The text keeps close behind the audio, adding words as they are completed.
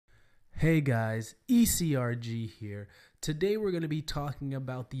Hey guys, ECRG here. Today we're going to be talking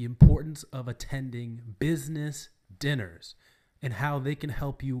about the importance of attending business dinners and how they can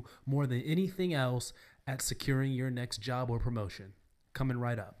help you more than anything else at securing your next job or promotion. Coming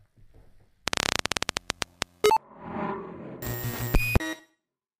right up.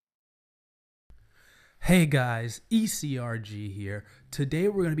 Hey guys, ECRG here. Today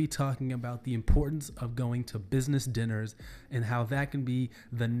we're going to be talking about the importance of going to business dinners and how that can be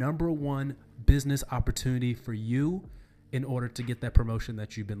the number one business opportunity for you in order to get that promotion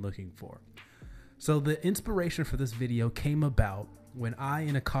that you've been looking for. So the inspiration for this video came about when I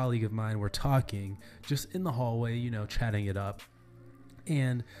and a colleague of mine were talking just in the hallway, chatting it up.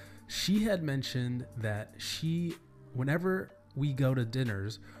 And she had mentioned that whenever we go to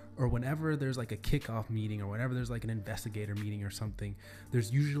dinners, or whenever there's like a kickoff meeting, or whenever there's like an investigator meeting or something, there's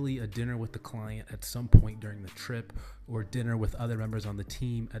usually a dinner with the client at some point during the trip, or dinner with other members on the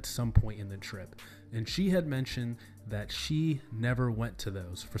team at some point in the trip. And she had mentioned that she never went to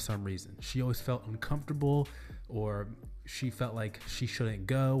those for some reason. She always felt uncomfortable, or she felt like she shouldn't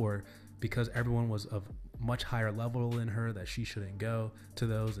go, or because everyone was of much higher level than her, that she shouldn't go to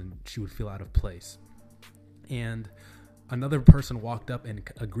those and she would feel out of place. And another person walked up and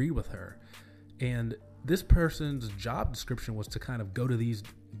agreed with her. And this person's job description was to kind of go to these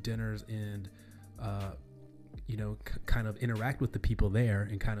dinners and, kind of interact with the people there,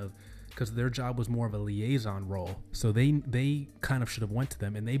 and kind of, because their job was more of a liaison role. So they kind of should have went to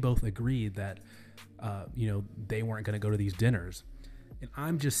them, and they both agreed that, they weren't going to go to these dinners. And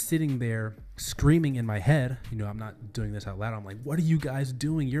I'm just sitting there screaming in my head. I'm not doing this out loud. I'm like, what are you guys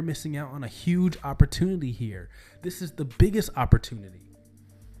doing? You're missing out on a huge opportunity here. This is the biggest opportunity.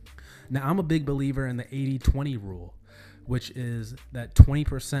 Now, I'm a big believer in the 80-20 rule, which is that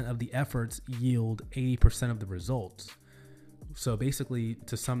 20% of the efforts yield 80% of the results. So basically,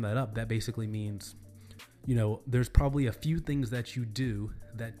 to sum that up, that basically means, there's probably a few things that you do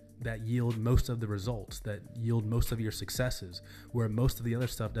that yield most of the results, that yield most of your successes, where most of the other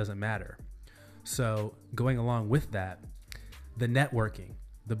stuff doesn't matter. So going along with that, the networking,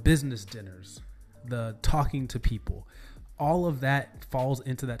 the business dinners, the talking to people, all of that falls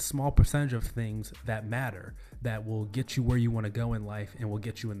into that small percentage of things that matter, that will get you where you want to go in life and will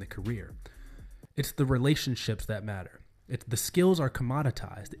get you in the career. It's the relationships that matter. The skills are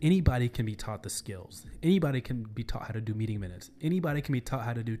commoditized. Anybody can be taught the skills. Anybody can be taught how to do meeting minutes. Anybody can be taught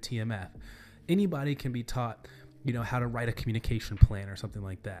how to do TMF. Anybody can be taught, how to write a communication plan or something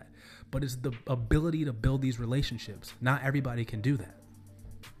like that. But it's the ability to build these relationships. Not everybody can do that.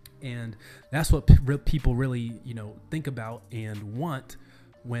 And that's what people really, think about and want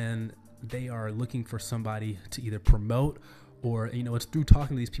when they are looking for somebody to either promote, or, it's through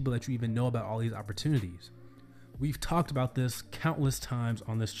talking to these people that you even know about all these opportunities. We've talked about this countless times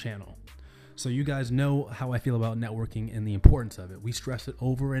on this channel. So you guys know how I feel about networking and the importance of it. We stress it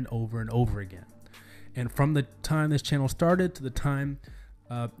over and over and over again. And from the time this channel started to the time,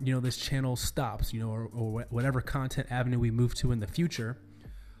 this channel stops, or whatever content avenue we move to in the future,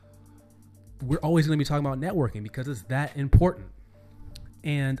 we're always going to be talking about networking because it's that important.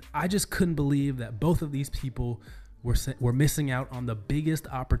 And I just couldn't believe that both of these people were missing out on the biggest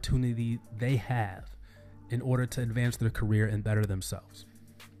opportunity they have in order to advance their career and better themselves.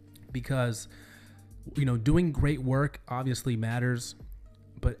 Because, doing great work obviously matters,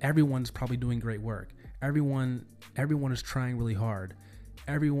 but everyone's probably doing great work. Everyone is trying really hard.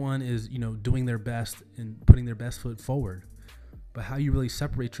 Everyone is, doing their best and putting their best foot forward. But how you really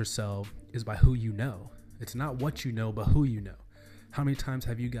separate yourself is by who you know. It's not what you know, but who you know. How many times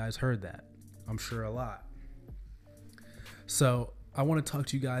have you guys heard that? I'm sure a lot. So I want to talk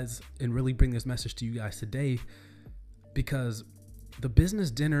to you guys and really bring this message to you guys today, because the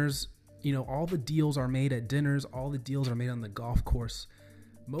business dinners, all the deals are made at dinners. All the deals are made on the golf course.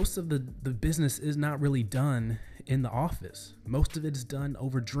 Most of the business is not really done in the office. Most of it is done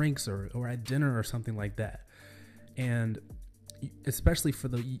over drinks or at dinner or something like that. And especially for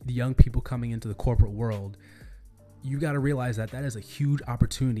the young people coming into the corporate world, you got to realize that is a huge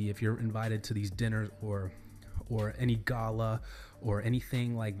opportunity if you're invited to these dinners or any gala or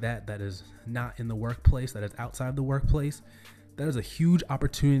anything like that is not in the workplace, that is outside of the workplace. That is a huge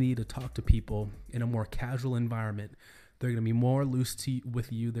opportunity to talk to people in a more casual environment. They're going to be more loose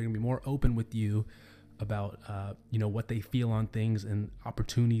with you. They're going to be more open with you about, what they feel on things and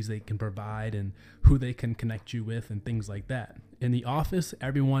opportunities they can provide and who they can connect you with and things like that. In the office,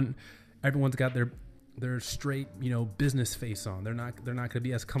 everyone's got their straight, business face on. They're not going to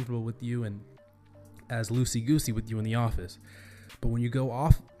be as comfortable with you and as loosey-goosey with you in the office. But when you go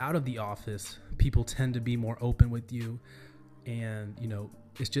out of the office, people tend to be more open with you and,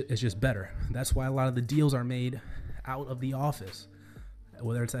 it's just better. That's why a lot of the deals are made out of the office,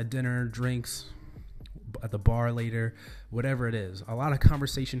 whether it's at dinner, drinks, at the bar later, whatever it is. A lot of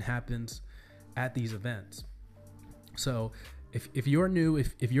conversation happens at these events. So if you're new,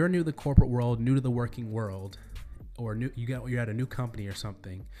 if you're new to the corporate world, new to the working world, or you're at a new company or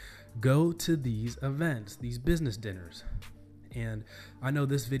something, go to these events, these business dinners. And I know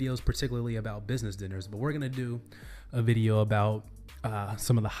this video is particularly about business dinners, but we're going to do a video about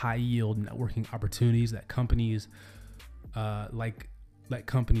some of the high yield networking opportunities that companies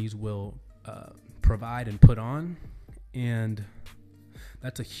companies will provide and put on. And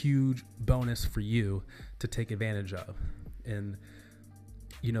that's a huge bonus for you to take advantage of. And,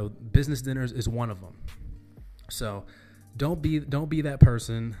 business dinners is one of them. So don't be that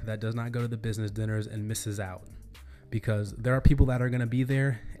person that does not go to the business dinners and misses out, because there are people that are going to be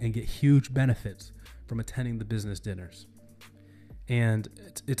there and get huge benefits from attending the business dinners. And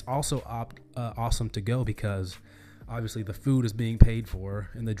it's also awesome to go because obviously the food is being paid for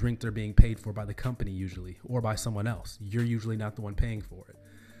and the drinks are being paid for by the company usually, or by someone else. You're usually not the one paying for it.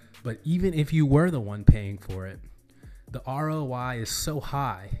 But even if you were the one paying for it, the ROI is so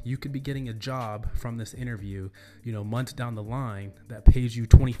high, you could be getting a job from this interview, months down the line that pays you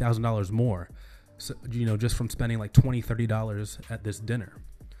 $20,000 more. So, just from spending like $20, $30 at this dinner.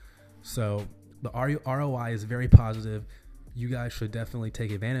 So the ROI is very positive. You guys should definitely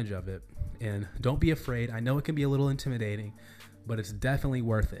take advantage of it. And don't be afraid. I know it can be a little intimidating, but it's definitely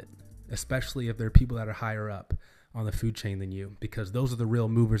worth it, especially if there are people that are higher up on the food chain than you, because those are the real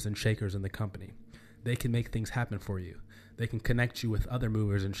movers and shakers in the company. They can make things happen for you. They can connect you with other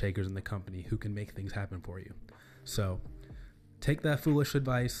movers and shakers in the company who can make things happen for you. So take that foolish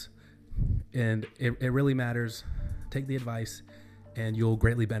advice, and it really matters. Take the advice and you'll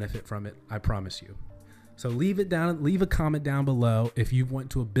greatly benefit from it. I promise you. So leave a comment down below if you went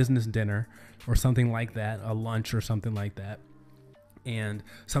to a business dinner or something like that, a lunch or something like that, and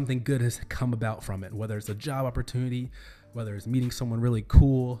something good has come about from it, whether it's a job opportunity, whether it's meeting someone really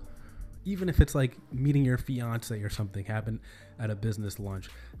cool, even if it's like meeting your fiance or something happened at a business lunch.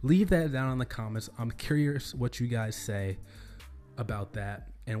 Leave that down in the comments. I'm curious what you guys say about that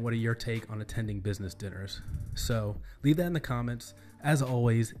and what are your take on attending business dinners. So leave that in the comments. As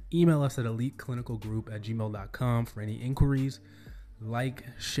always, email us at eliteclinicalgroup@gmail.com for any inquiries. Like,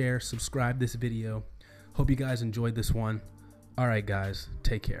 share, subscribe this video. Hope you guys enjoyed this one. All right, guys,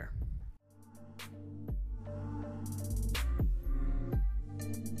 take care.